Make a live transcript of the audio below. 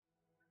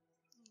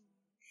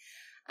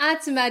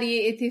Ata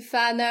Maria e te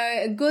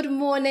whānau. Good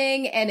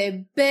morning and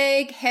a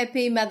big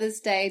happy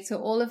Mother's Day to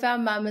all of our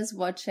mamas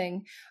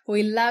watching.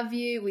 We love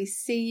you, we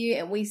see you,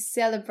 and we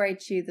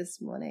celebrate you this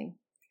morning.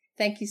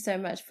 Thank you so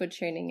much for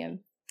tuning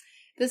in.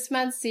 This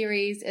month's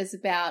series is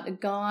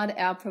about God,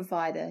 our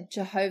provider,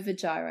 Jehovah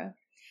Jireh.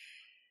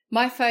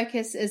 My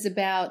focus is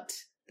about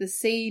the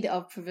seed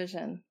of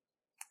provision.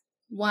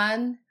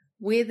 1,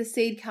 where the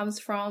seed comes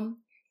from.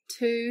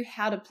 2,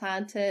 how to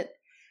plant it.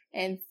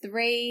 And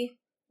 3,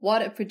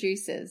 what it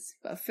produces.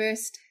 But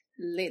first,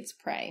 let's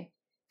pray.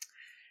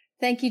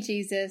 Thank you,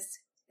 Jesus,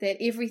 that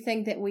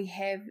everything that we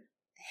have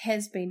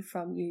has been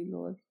from you,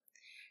 Lord.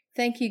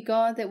 Thank you,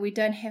 God, that we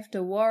don't have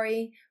to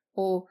worry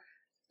or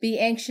be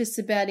anxious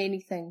about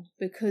anything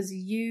because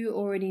you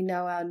already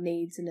know our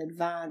needs in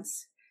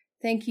advance.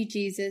 Thank you,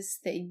 Jesus,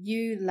 that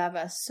you love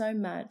us so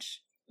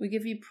much. We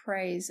give you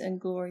praise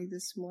and glory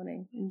this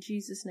morning. In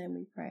Jesus' name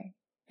we pray.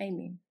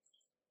 Amen.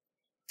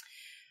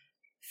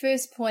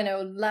 First point I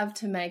would love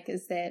to make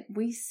is that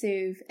we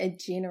serve a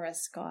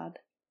generous God.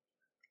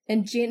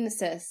 In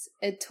Genesis,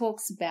 it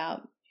talks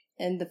about,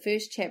 in the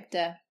first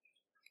chapter,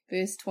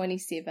 verse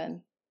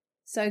 27,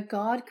 so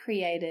God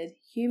created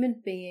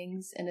human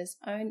beings in his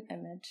own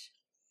image.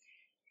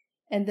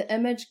 In the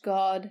image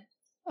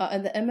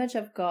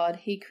of God,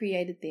 he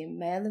created them,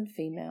 male and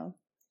female.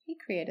 He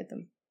created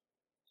them.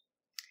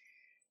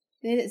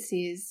 Then it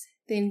says,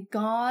 then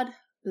God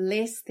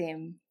blessed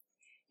them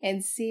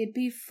and said,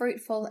 be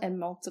fruitful and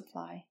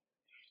multiply.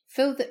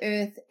 Fill the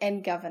earth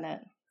and govern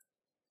it.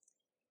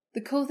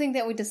 The cool thing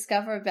that we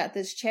discover about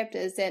this chapter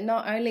is that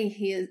not only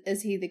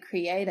is he the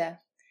creator,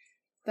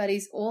 but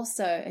he's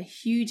also a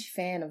huge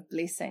fan of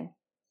blessing.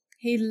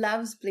 He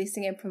loves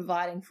blessing and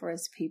providing for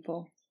his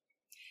people.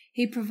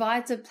 He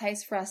provides a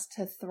place for us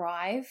to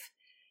thrive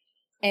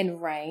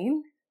and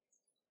reign.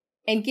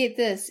 And get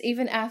this,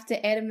 even after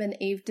Adam and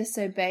Eve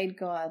disobeyed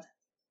God,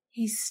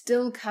 he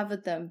still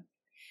covered them.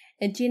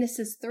 In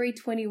Genesis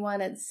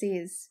 3:21 it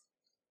says,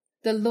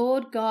 the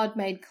Lord God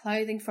made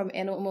clothing from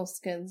animal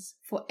skins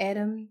for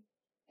Adam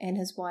and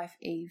his wife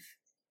Eve.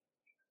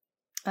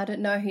 I don't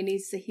know who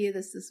needs to hear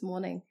this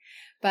morning,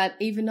 but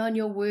even on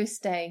your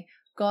worst day,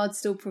 God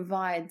still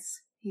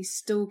provides. He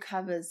still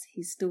covers.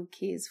 He still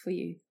cares for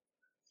you.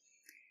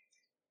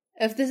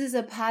 If this is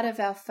a part of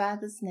our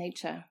Father's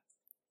nature,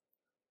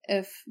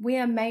 if we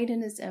are made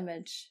in his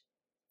image,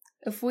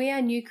 if we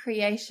are new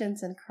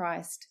creations in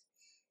Christ,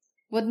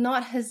 would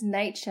not his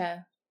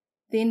nature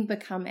then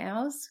become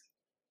ours?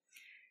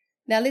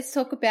 Now let's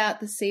talk about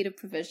the seed of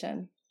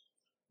provision.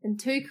 In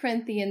 2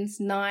 Corinthians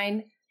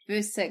 9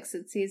 verse 6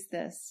 it says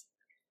this,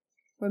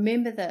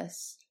 remember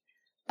this,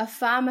 a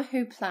farmer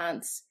who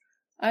plants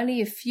only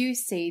a few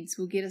seeds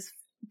will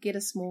get a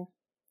small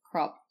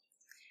crop,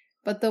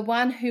 but the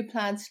one who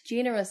plants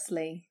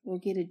generously will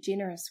get a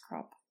generous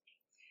crop.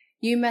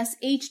 You must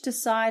each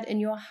decide in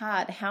your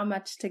heart how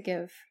much to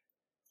give,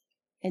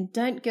 and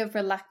don't give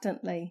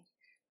reluctantly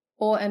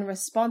or in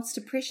response to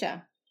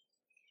pressure.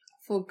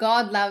 For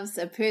God loves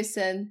a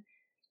person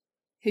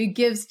who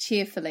gives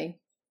cheerfully.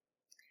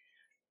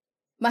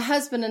 My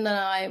husband and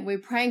I were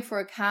praying for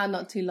a car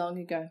not too long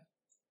ago.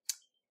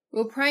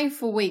 We were praying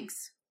for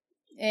weeks,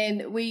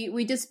 and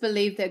we just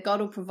believed that God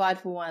will provide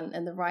for one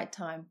in the right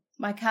time.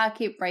 My car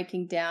kept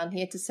breaking down.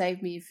 He had to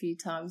save me a few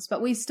times,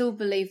 but we still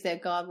believe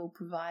that God will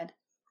provide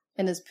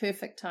in his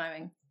perfect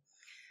timing.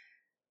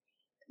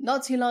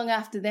 Not too long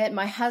after that,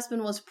 my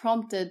husband was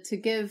prompted to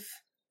give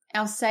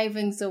our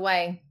savings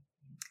away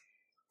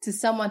to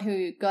someone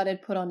who God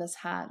had put on his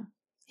heart.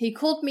 He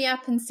called me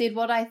up and said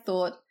what I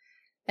thought,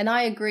 and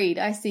I agreed.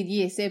 I said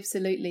yes,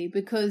 absolutely,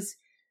 because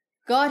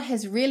God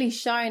has really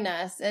shown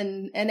us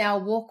in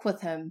our walk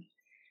with him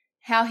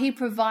how he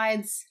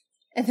provides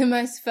in the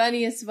most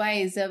funniest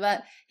ways,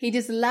 but he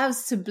just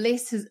loves to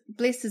bless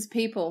his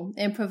people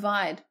and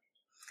provide.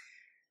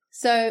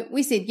 So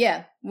we said,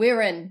 yeah,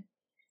 we're in.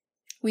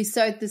 We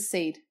sowed the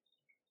seed.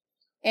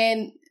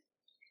 And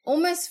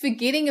almost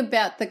forgetting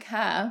about the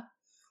car,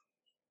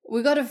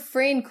 we got a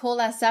friend call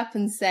us up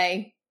and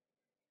say,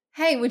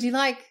 hey, would you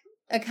like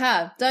a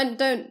car? Don't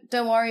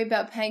worry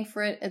about paying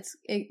for it.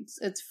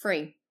 It's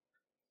free.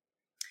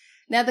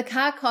 Now the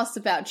car costs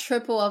about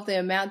triple of the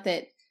amount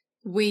that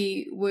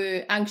we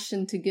were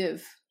unctioned to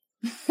give.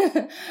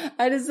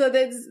 I just thought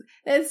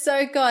that's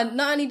so God.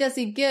 Not only does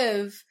he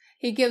give,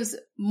 he gives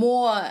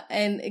more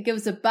and it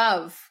gives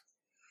above.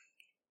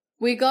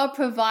 Where God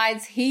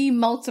provides, he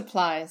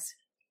multiplies.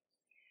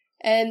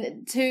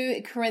 In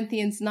 2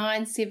 Corinthians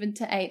 9,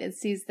 7-8, it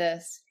says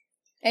this,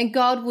 and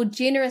God will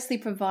generously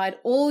provide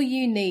all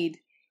you need.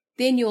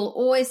 Then you'll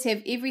always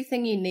have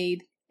everything you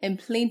need and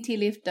plenty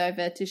left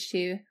over to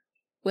share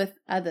with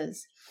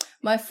others.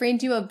 My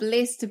friend, you are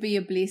blessed to be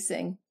a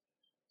blessing.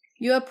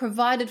 You are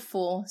provided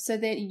for so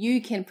that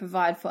you can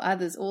provide for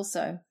others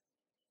also.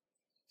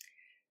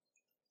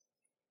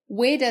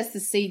 Where does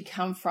the seed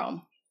come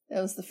from?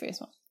 That was the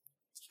first one.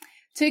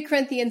 2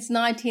 Corinthians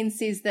 9:10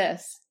 says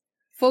this,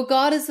 for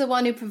God is the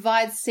one who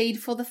provides seed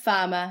for the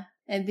farmer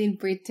and then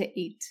bread to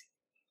eat.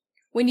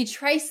 When you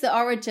trace the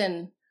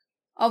origin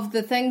of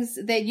the things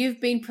that you've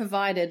been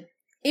provided.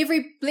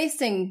 Every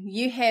blessing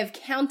you have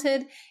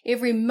counted,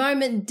 every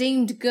moment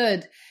deemed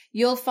good,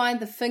 you'll find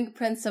the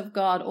fingerprints of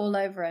God all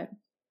over it.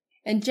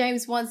 In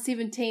James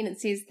 1:17 it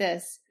says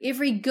this,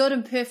 every good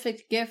and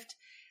perfect gift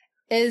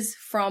is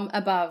from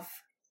above.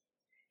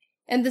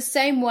 In the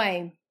same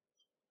way,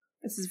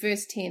 this is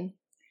verse 10,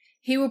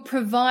 He will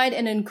provide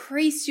and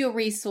increase your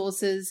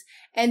resources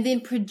and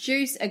then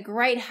produce a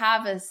great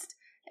harvest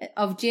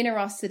of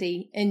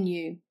generosity in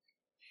you.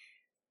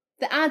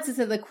 The answer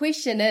to the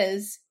question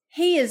is,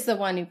 He is the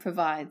one who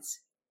provides.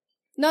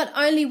 Not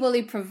only will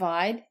He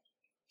provide,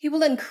 He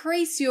will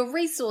increase your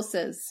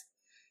resources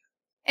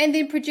and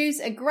then produce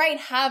a great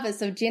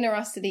harvest of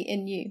generosity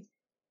in you.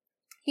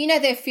 You know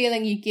that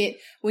feeling you get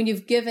when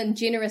you've given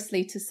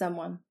generously to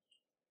someone?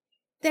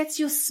 That's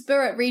your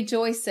spirit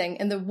rejoicing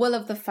in the will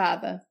of the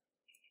Father.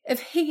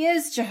 If He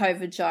is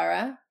Jehovah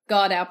Jireh,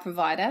 God our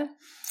provider,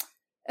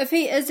 if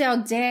He is our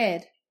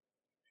dad,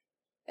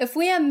 if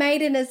we are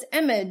made in His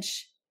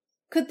image,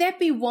 could that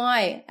be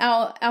why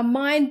our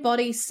mind,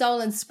 body, soul,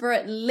 and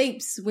spirit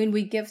leaps when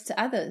we give to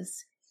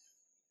others?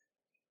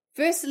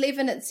 Verse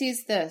 11, it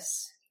says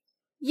this,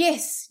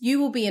 yes,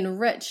 you will be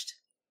enriched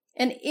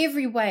in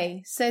every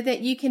way so that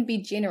you can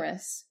be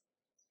generous.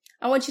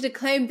 I want you to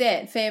claim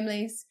that,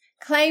 families.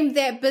 Claim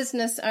that,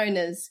 business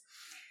owners.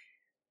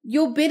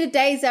 Your better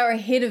days are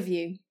ahead of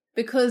you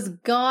because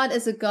God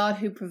is a God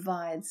who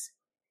provides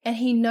and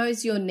He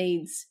knows your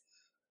needs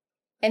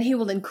and He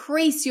will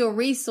increase your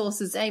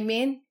resources.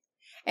 Amen.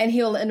 And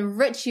He'll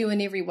enrich you in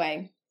every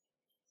way.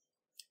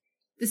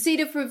 The seed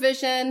of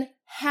provision,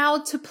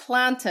 how to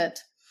plant it.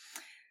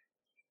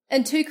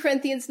 In 2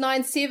 Corinthians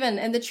 9:7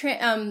 and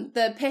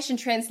the Passion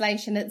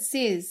Translation, it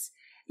says,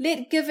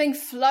 let giving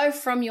flow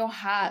from your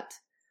heart,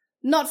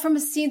 not from a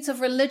sense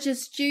of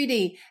religious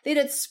duty. Let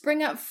it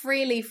spring up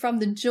freely from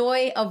the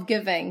joy of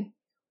giving,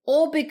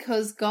 all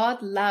because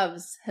God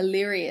loves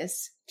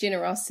hilarious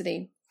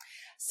generosity.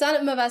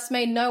 Some of us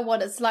may know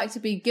what it's like to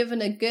be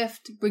given a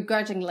gift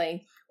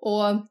begrudgingly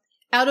or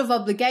out of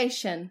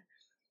obligation.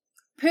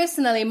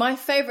 Personally, my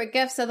favorite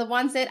gifts are the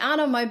ones that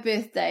aren't on my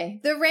birthday,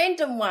 the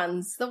random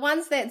ones, the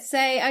ones that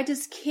say, I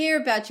just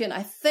care about you and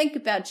I think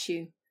about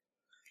you.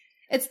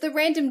 It's the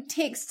random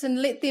text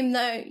and let them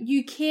know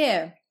you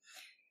care.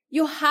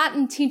 Your heart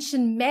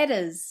intention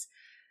matters.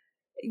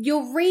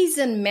 Your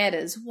reason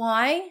matters.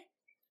 Why?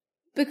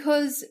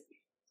 Because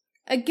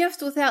a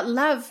gift without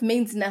love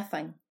means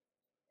nothing.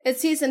 It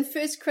says in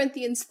 1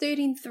 Corinthians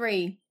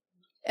 13:3,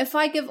 if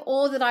I give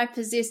all that I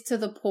possess to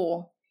the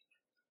poor,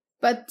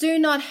 but do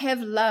not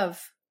have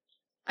love,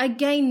 I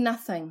gain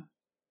nothing.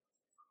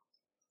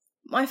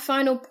 My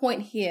final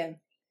point here.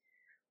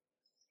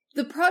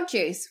 The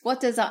produce,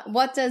 what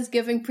does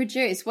giving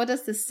produce? What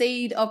does the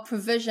seed of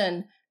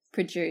provision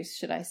produce,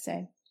 should I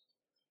say?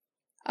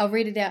 I'll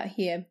read it out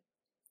here.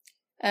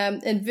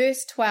 In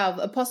verse 12,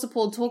 Apostle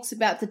Paul talks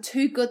about the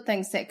two good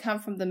things that come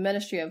from the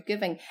ministry of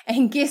giving.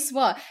 And guess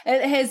what?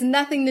 It has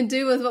nothing to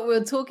do with what we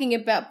were talking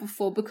about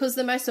before, because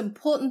the most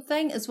important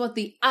thing is what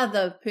the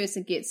other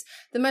person gets.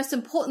 The most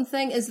important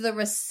thing is the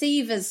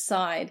receiver's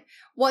side,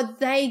 what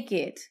they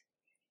get.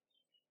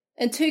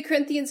 In 2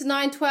 Corinthians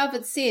 9:12,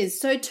 it says,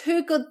 so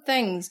two good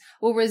things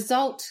will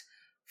result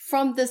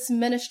from this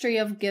ministry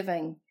of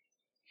giving.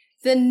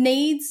 The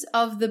needs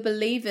of the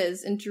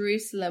believers in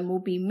Jerusalem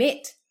will be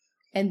met,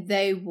 and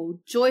they will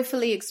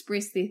joyfully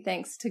express their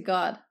thanks to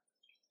God.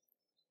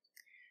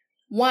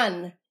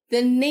 1,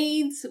 the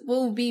needs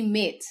will be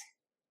met.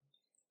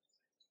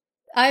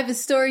 I have a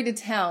story to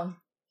tell.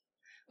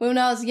 When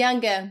I was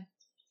younger,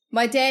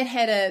 my dad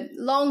had a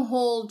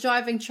long-haul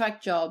driving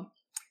truck job.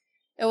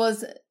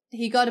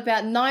 He got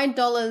about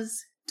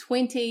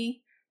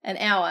 $9.20 an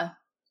hour.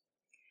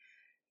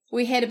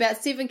 We had about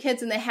 7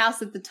 kids in the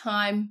house at the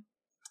time.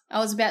 I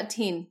was about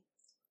 10.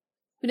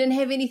 We didn't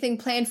have anything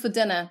planned for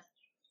dinner.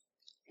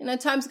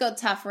 Times got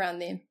tough around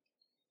there.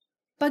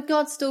 But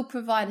God still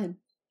provided.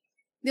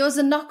 There was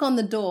a knock on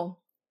the door,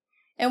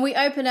 and we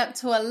opened up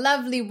to a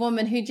lovely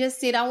woman who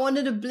just said, I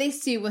wanted to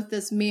bless you with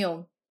this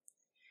meal.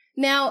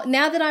 Now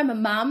that I'm a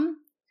mum,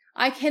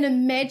 I can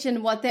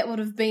imagine what that would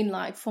have been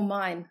like for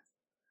mine.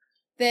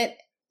 That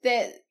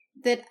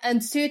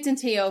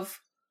uncertainty of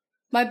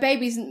my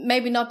baby's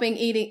maybe not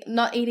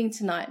eating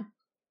tonight.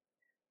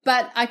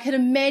 But I could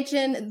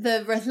imagine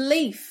the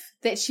relief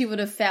that she would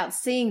have felt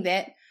seeing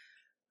that.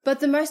 But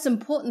the most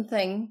important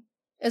thing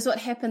is what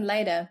happened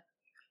later.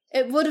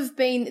 It would have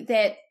been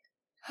that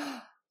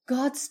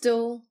God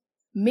still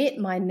met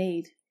my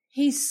need.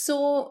 He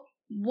saw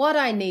what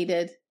I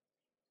needed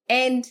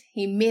and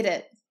He met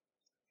it.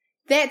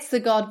 That's the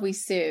God we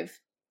serve.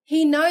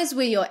 He knows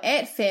where you're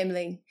at,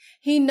 family.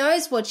 He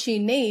knows what you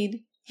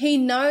need. He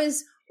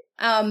knows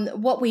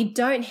what we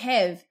don't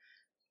have.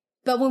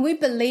 But when we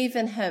believe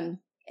in Him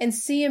and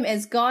see Him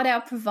as God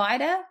our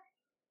provider,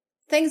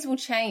 things will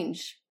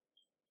change.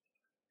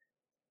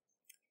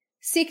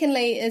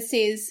 Secondly, it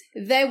says,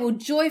 they will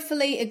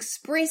joyfully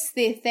express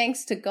their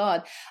thanks to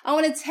God. I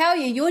want to tell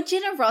you, your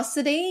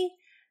generosity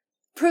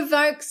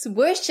provokes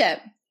worship.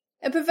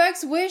 It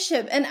provokes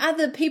worship in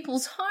other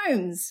people's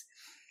homes.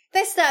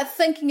 They start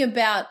thinking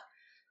about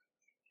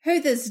who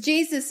this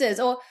Jesus is,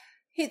 or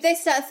they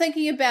start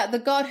thinking about the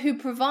God who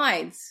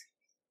provides.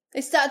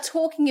 They start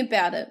talking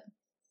about it.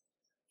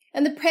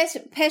 In the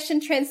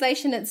Passion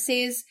Translation, it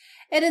says,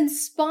 it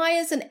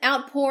inspires an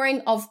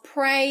outpouring of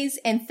praise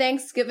and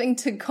thanksgiving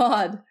to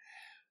God.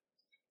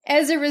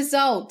 As a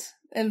result,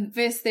 in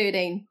verse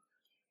 13,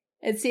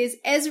 it says,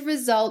 as a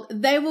result,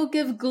 they will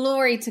give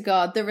glory to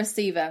God, the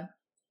receiver.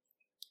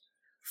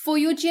 For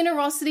your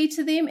generosity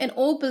to them and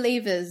all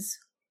believers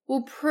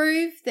will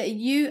prove that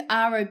you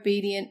are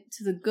obedient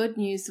to the good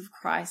news of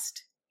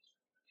Christ.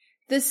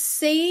 The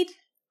seed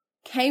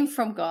came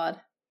from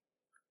God,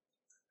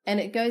 and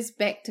it goes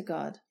back to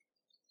God.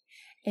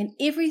 And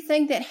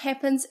everything that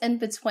happens in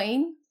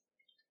between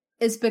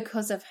is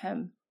because of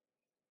Him.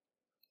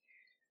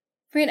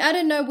 Friend, I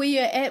don't know where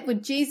you're at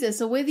with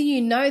Jesus or whether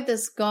you know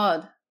this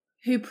God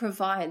who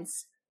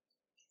provides.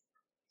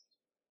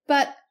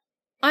 But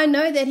I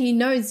know that He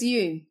knows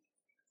you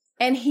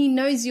and He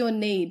knows your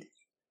need.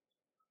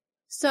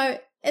 So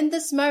in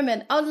this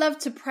moment, I'd love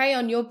to pray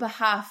on your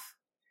behalf,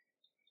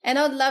 and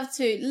I'd love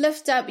to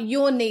lift up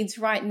your needs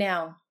right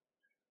now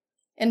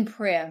in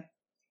prayer.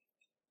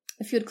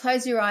 If you'd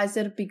close your eyes,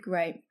 that'd be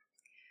great.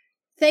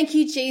 Thank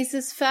you,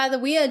 Jesus. Father,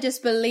 we are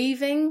just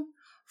believing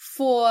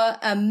for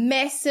a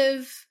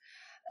massive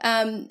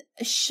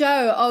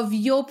show of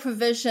your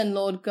provision,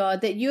 Lord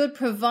God, that you would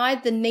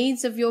provide the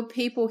needs of your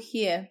people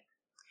here.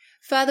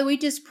 Father, we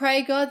just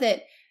pray, God,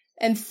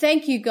 and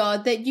thank you,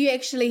 God, that you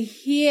actually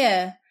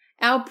hear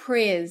our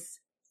prayers.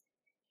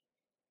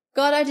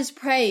 God, I just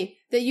pray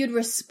that you'd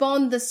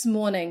respond this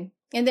morning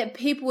and that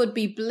people would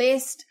be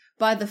blessed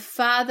by the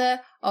Father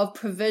of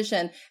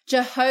provision,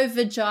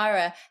 Jehovah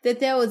Jireh,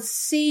 that they would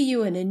see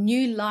you in a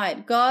new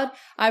light. God,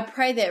 I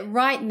pray that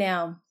right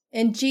now,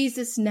 in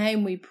Jesus'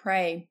 name we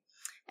pray.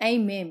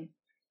 Amen.